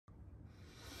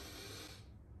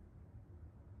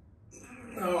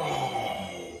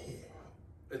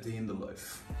day in the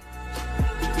life.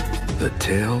 The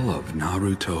tale of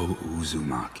Naruto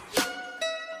Uzumaki.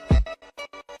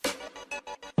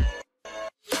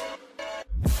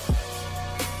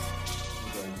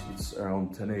 It's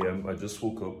around 10 a.m. I just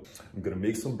woke up. I'm gonna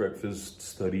make some breakfast,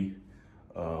 study.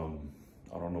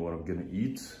 I don't know what I'm gonna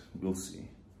eat. We'll see.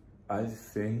 I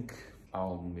think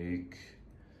I'll make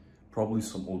probably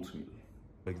some oatmeal.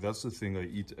 Like, that's the thing I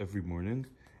eat every morning.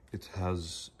 It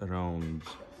has around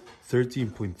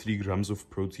 13.3 grams of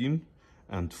protein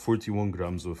and 41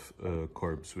 grams of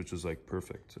carbs, which is like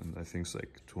perfect. And I think it's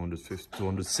like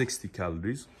 260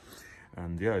 calories.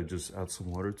 And yeah, I just add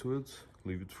some water to it,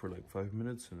 leave it for like 5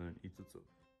 minutes, and then eat it up.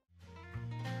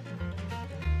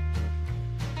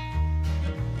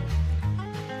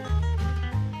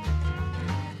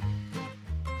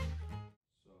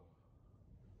 So,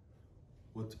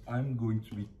 what I'm going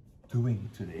to be doing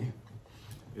today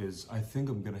is, I think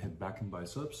I'm gonna hit back and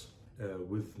biceps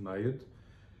with Mayed.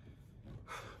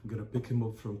 I'm gonna pick him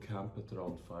up from camp at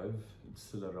around 5. It's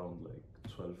still around like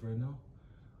 12 right now,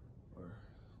 or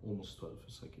almost 12.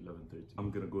 It's like 11:30.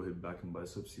 I'm gonna go hit back and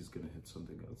biceps. He's gonna hit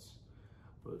something else.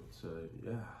 But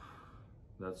yeah,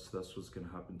 that's what's gonna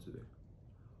happen today.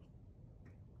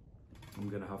 I'm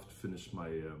gonna have to finish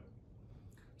my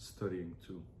studying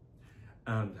too,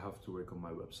 and have to work on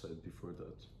my website before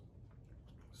that.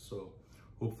 So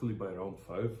hopefully by around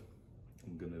 5,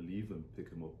 I'm gonna leave and pick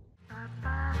him up.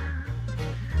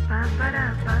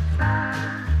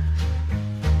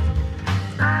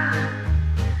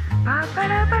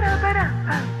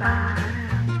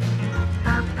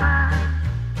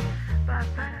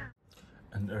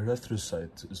 An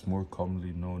erythrocyte is more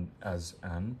commonly known as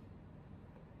an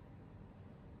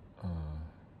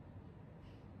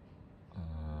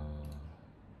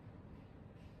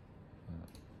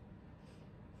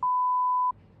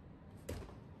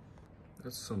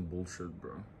that's some bullshit,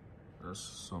 bro. That's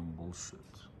some bullshit.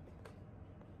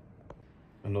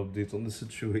 An update on the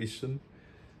situation.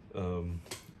 The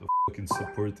fucking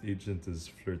support agent is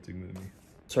flirting with me.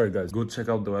 Sorry guys, go check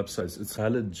out the website. It's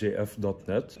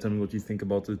khaled.jf.net. Tell me what you think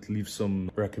about it. Leave some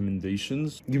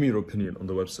recommendations. Give me your opinion on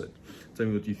the website. Tell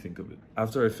me what you think of it.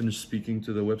 After I finish speaking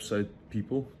to the website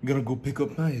people, I'm gonna go pick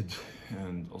up Mayed,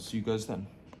 and I'll see you guys then.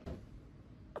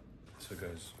 So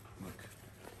guys, look.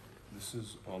 This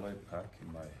is all I pack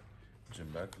in my gym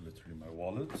bag, literally my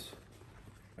wallet,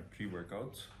 my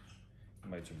pre-workout in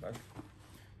my gym bag,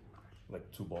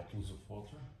 like 2 bottles of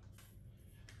water.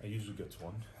 I usually get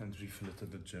 1 and refill it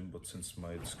at the gym, but since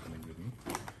Maed's coming with me,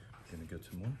 I'm gonna get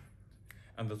him 1.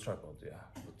 And the tripod, yeah,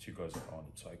 but you guys are on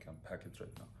it, so I can't pack it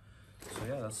right now. So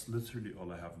yeah, that's literally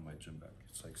all I have in my gym bag.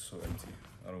 It's like so empty.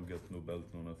 I don't get no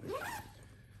belt, no nothing.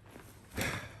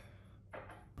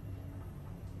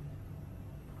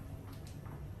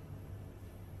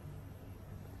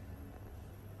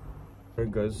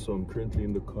 Alright guys, so I'm currently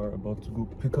in the car about to go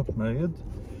pick up Mayed,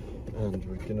 and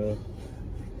we're gonna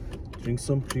drink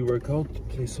some pre-workout,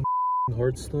 play some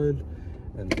hardstyle,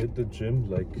 and hit the gym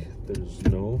like there's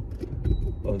no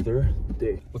other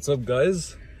day. What's up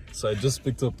guys? So I just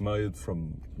picked up Mayed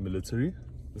from military,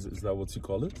 is that what you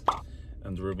call it?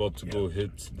 And we're about to go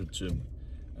hit the gym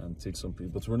and take some pre,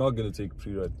 but we're not gonna take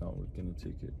pre right now, we're gonna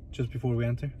take it just before we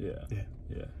enter? Yeah.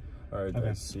 Alright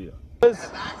guys, see ya.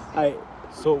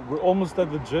 So we're almost at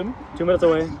the gym. 2 minutes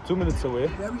away. 2 minutes away.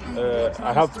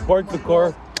 I have to park the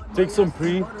car, take some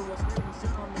pre.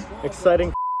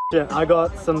 Exciting shit. I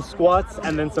got some squats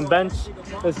and then some bench.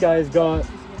 This guy's got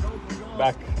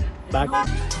back. I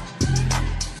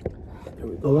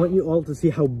want you all to see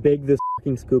how big this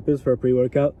fucking scoop is for a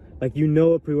pre-workout. Like, you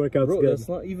know, a pre-workout's good. Bro, that's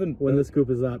not even when the scoop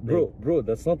is that big. Bro,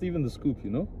 that's not even the scoop, you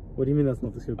know? What do you mean that's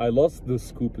not the scoop? I lost the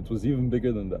scoop. It was even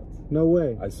bigger than that. No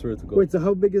way. I swear to God. Wait, so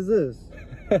how big is this?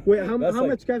 Wait, how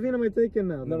much caffeine am I taking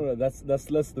now? No, that's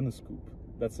less than a scoop.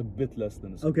 That's a bit less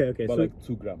than a scoop. Okay. But so, like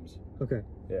 2 grams. Okay.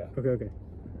 Yeah. Okay.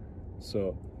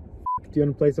 So. Do you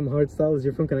want to play some hard style? Is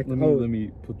your phone connected? Let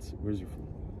me put. Where's your phone?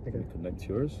 Okay. Let me connect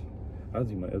yours. I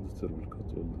think my editor will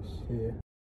cut all this. Yeah.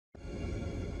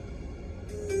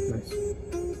 Nice.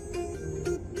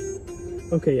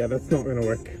 Okay, yeah, that's not gonna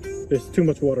work. There's too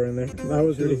much water in there. That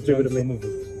was really stupid of me. Some of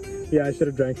it. Yeah, I should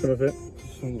have drank some of it.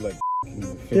 Like,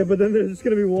 yeah, but then there's just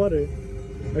gonna be water.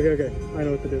 Okay, I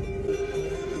know what to do.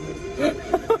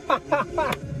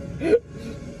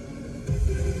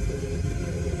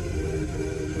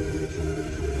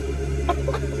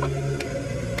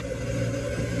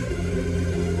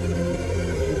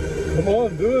 Come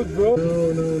on, do it, bro.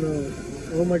 No.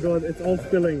 Oh my god, it's all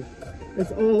spilling.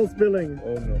 It's all spilling.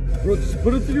 Oh no. Bro, just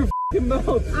put it to your f***ing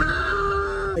mouth.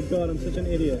 Ah! My god, I'm such an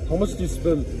idiot. How much do you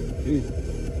spill?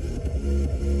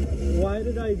 Why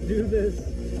did I do this?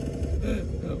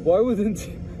 Why wouldn't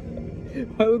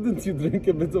you drink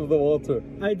a bit of the water?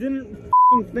 I didn't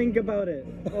think about it.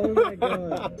 Oh my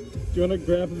god. Do you want to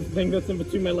grab the thing that's in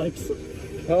between my legs?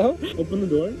 Huh? Open the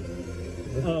door.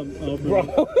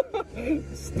 Bro,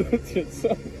 stood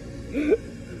yourself.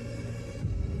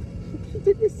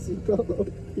 Take my seatbelt off.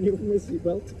 Can you open my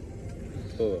seatbelt?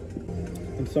 Oh.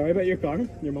 I'm sorry about your car,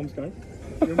 your mom's car.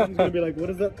 Your mom's gonna be like, what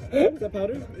is that? What is that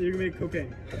powder? You're gonna make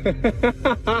cocaine.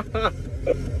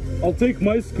 I'll take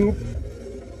my scoop.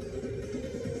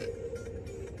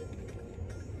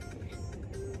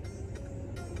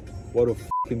 What a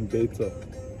fucking beta.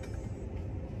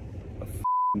 A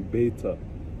fucking beta.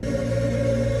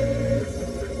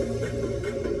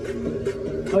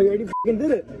 Oh, you already fucking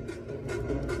did it.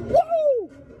 Woo!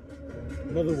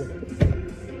 Another one.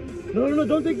 No,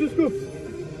 don't take 2 scoops.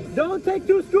 Don't take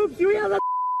 2 scoops, you other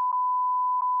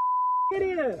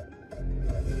idiot.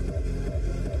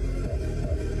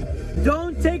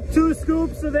 Don't take 2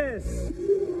 scoops of this.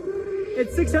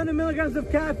 It's 600 milligrams of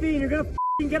caffeine. You're gonna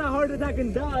get a heart attack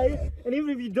and die. And even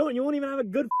if you don't, you won't even have a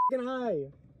good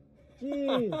high.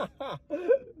 Jeez.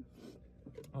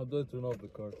 How do I turn off the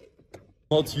car?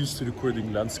 I'm not used to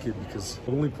recording landscape because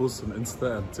I only post on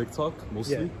Insta and TikTok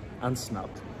mostly, and Snap.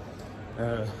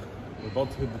 We're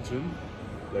about to hit the gym,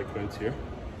 like right here.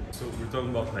 So we're talking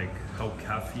about like how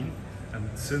caffeine, and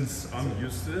since I'm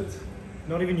used to it.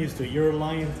 Not even used to it, you're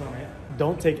reliant on it.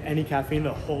 Don't take any caffeine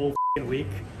the whole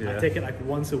week. I take it like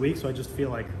once a week, so I just feel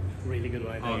like really good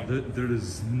right now. There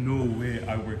is no way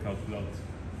I work out without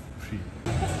free.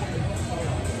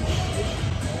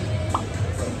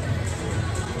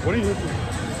 What are you doing?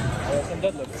 Some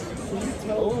deadlifts. Can you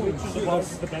tell which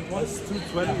is the bent one? That's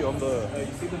 220 on the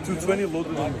 220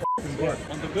 loaded on the bar.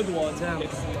 On the good one. Damn.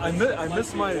 I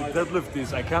miss my deadlift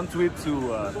days. I can't wait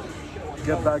to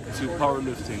get back to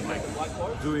powerlifting, like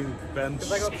doing bench,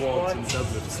 squats, and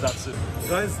deadlifts. That's it.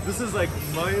 Guys, this is like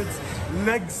Mayad's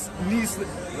legs, knee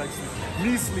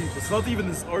sleeve. It's not even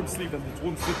his arm sleeve, and it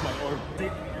won't fit my arm.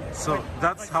 So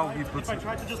that's how he puts it. If I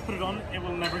try to just put it on, it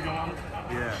will never go on.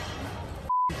 Yeah.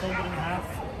 Fold it in half,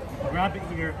 grab it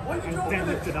here, and then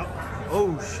lift it up.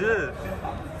 Oh shit.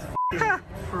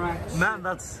 Correct. Man,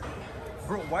 that's...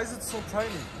 Bro, why is it so tiny?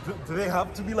 Do they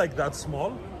have to be like that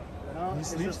small? No, knee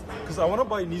sleeves? Because I want to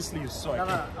buy knee sleeves so I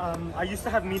can... I used to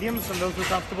have mediums and those were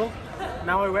comfortable.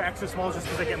 Now I wear extra small just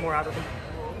because I get more out of them.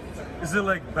 Is it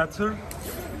like better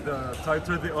the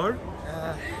tighter they are?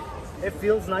 It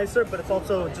feels nicer, but it's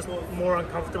also just more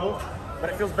uncomfortable. But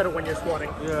it feels better when you're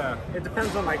squatting. Yeah. It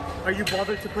depends on like, are you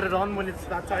bothered to put it on when it's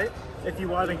that tight? If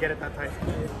you are, then get it that tight.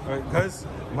 Alright guys,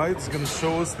 Mayad's gonna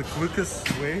show us the quickest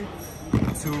way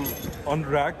to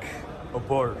unrack a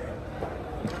bar.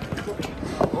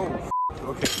 Oh,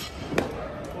 okay.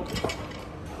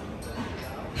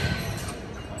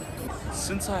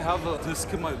 Since I have a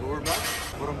disc in my lower back,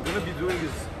 what I'm gonna be doing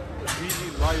is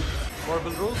really light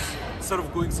barbell rows. Instead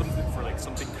of going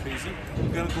something crazy,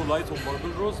 I'm gonna go light on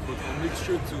barbell rows, but I'll make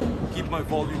sure to keep my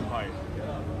volume high.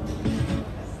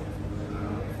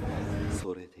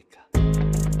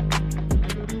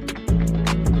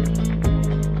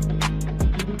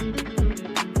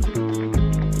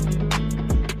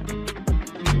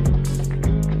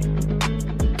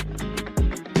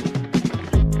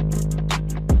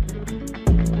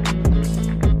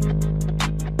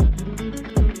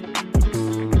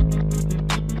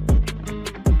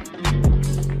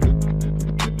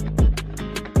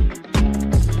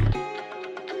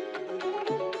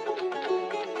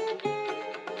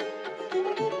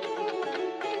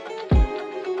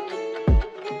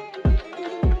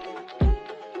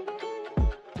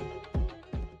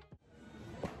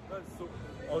 So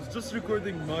I was just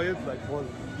recording Mayad like while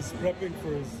he's prepping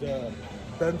for his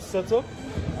bench setup,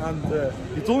 and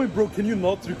he told me, bro, can you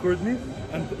not record me?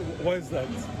 And why is that?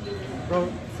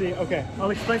 Bro, see, okay,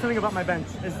 I'll explain something about my bench.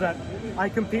 Is that I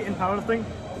compete in powerlifting.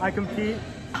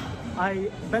 I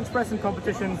bench press in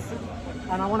competitions,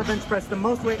 and I want to bench press the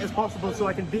most weight as possible so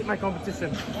I can beat my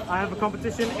competition. I have a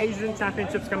competition, Asian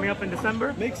Championships, coming up in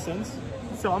December. Makes sense.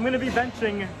 So I'm going to be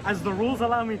benching as the rules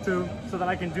allow me to, so that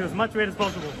I can do as much weight as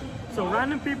possible. So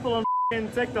random people on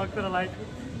TikTok that are like,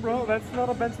 bro, that's not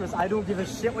a bench press. I don't give a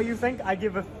shit what you think. I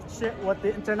give a shit what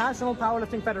the International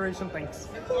Powerlifting Federation thinks.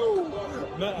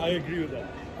 Man, I agree with that.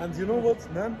 And you know what,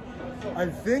 man? I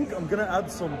think I'm gonna add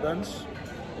some bench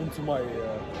into my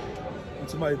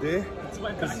day. It's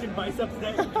my back and biceps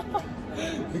day.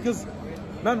 Because,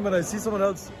 man, when I see someone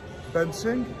else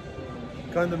benching,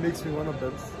 kind of makes me want to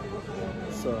bench.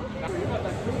 So,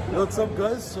 what's up,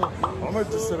 guys? So, Omar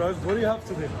just arrived. What do you have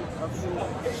today?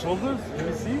 Shoulders? Let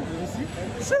me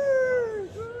see.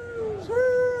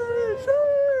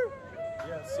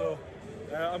 so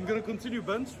I'm gonna continue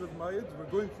bench with Mayed.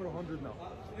 We're going for 100 now.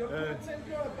 Send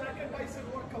you a back and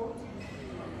bicep workout.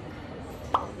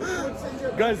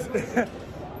 Guys,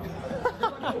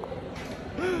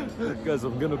 guys,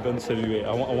 I'm gonna bench anyway.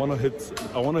 I wanna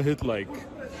hit like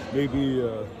maybe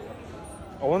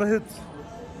I wanna hit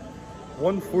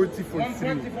 140 for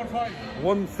 140 3. for 5.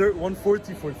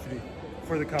 140 for 3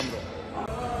 for the camera.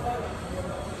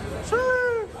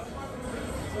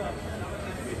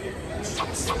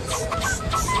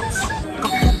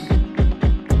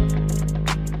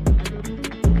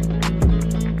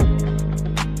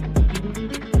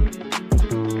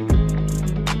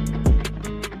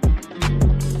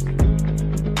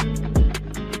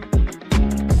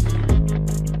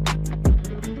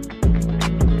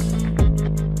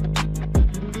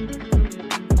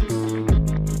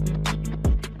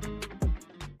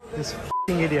 This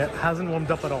f***ing idiot hasn't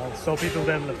warmed up at all, so people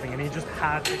deadlifting, and he just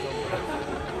had to go for it.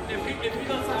 If he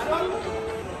does that,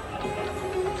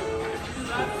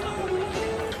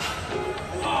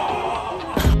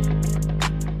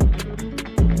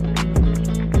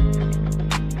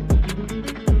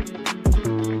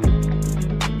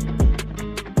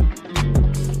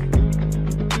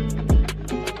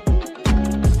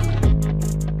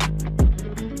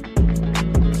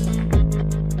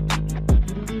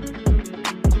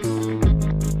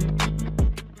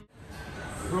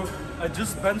 Bro, I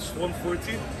just benched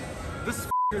 140. This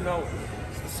f***er now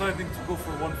is deciding to go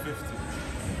for 150.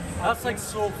 That's like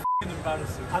so f***ing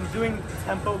embarrassing. I'm doing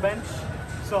tempo bench,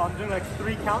 so I'm doing like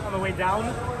 3 count on the way down,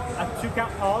 a 2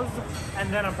 count pause, and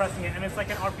then I'm pressing it, and it's like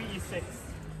an RPE 6.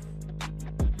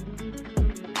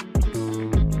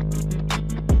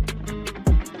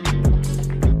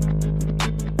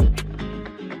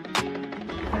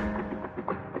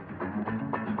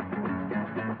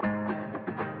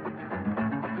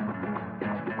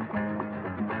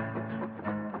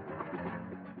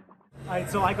 Alright,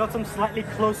 so I got some slightly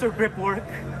closer grip work,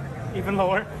 even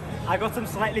lower. I got some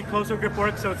slightly closer grip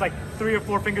work, so it's like 3 or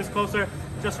 4 fingers closer,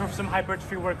 just for some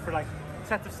hypertrophy work for like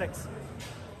sets of 6.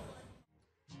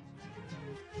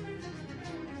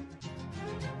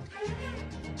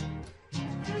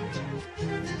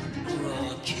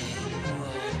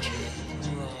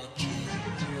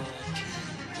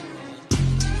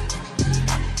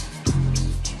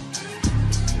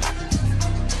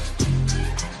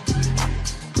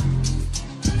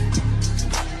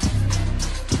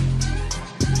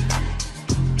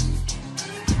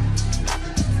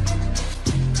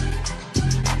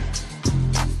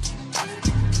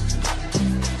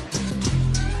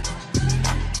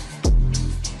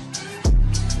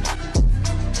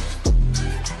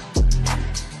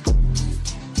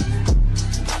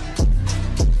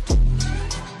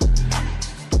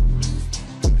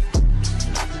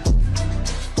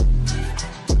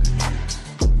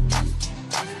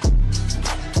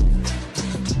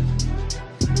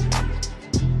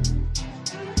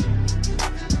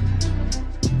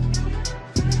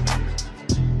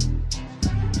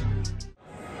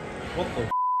 What the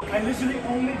f***? I literally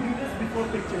only do this before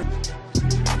pictures.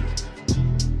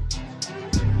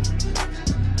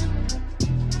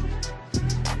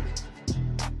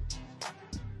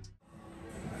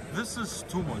 This is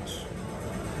too much.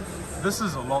 This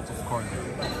is a lot of cardio.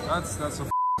 That's a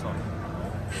f***ing ton.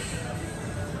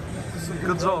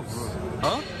 Good job, bro.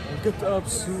 Huh? Good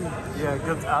abs soon. Yeah,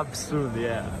 good abs soon,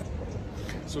 yeah.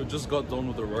 So just got done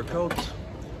with the workout.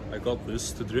 I got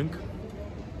this to drink.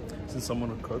 Since I'm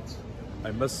on a cut,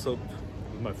 I messed up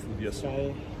with my food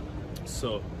yesterday.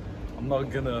 So I'm not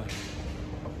gonna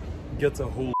get a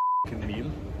whole f***ing meal.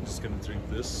 I'm just gonna drink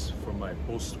this for my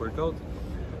post-workout.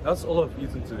 That's all I've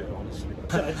eaten today, honestly.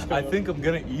 I think I'm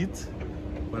gonna eat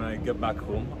when I get back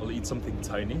home. I'll eat something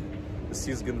tiny.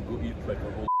 He's gonna go eat like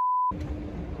a whole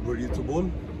burrito bowl.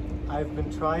 I've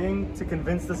been trying to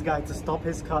convince this guy to stop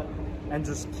his cut and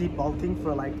just keep bulking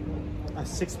for like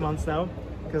 6 months now.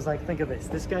 Because like, think of this.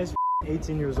 This guy's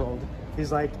 18 years old.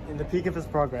 He's like in the peak of his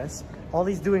progress. All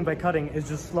he's doing by cutting is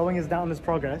just slowing down his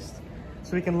progress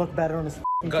so he can look better on his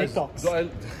TikToks.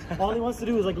 All he wants to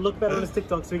do is like look better on his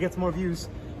TikTok so he gets more views.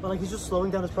 But like, he's just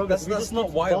slowing down his progress. That's not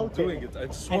why I'm doing it. I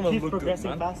just want to look good,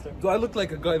 man. Faster. Do I look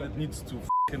like a guy that needs to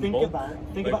f***ing bulk?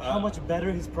 Think about how much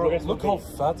better his progress will be. Look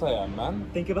how fat I am, man.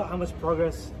 Think about how much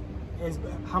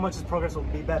his progress will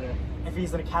be better if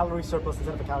he's in a calorie surplus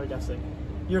instead of a calorie deficit.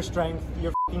 Your strength,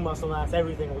 your f***ing muscle mass,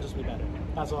 everything will just be better.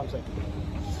 That's all I'm saying.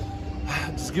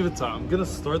 Just give it time. I'm gonna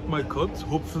start my cut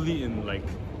hopefully in like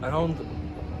around.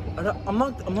 I'm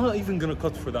not even gonna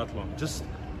cut for that long. Just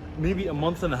maybe a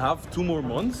month and a half, 2 more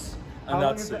months, and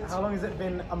that's it. How long has it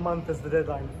been? A month as the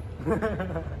deadline.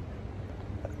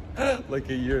 like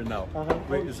a year now.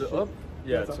 Wait, is it up?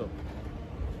 Yeah, it's up.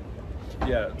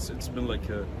 Yeah, it's been like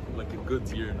a good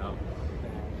year now.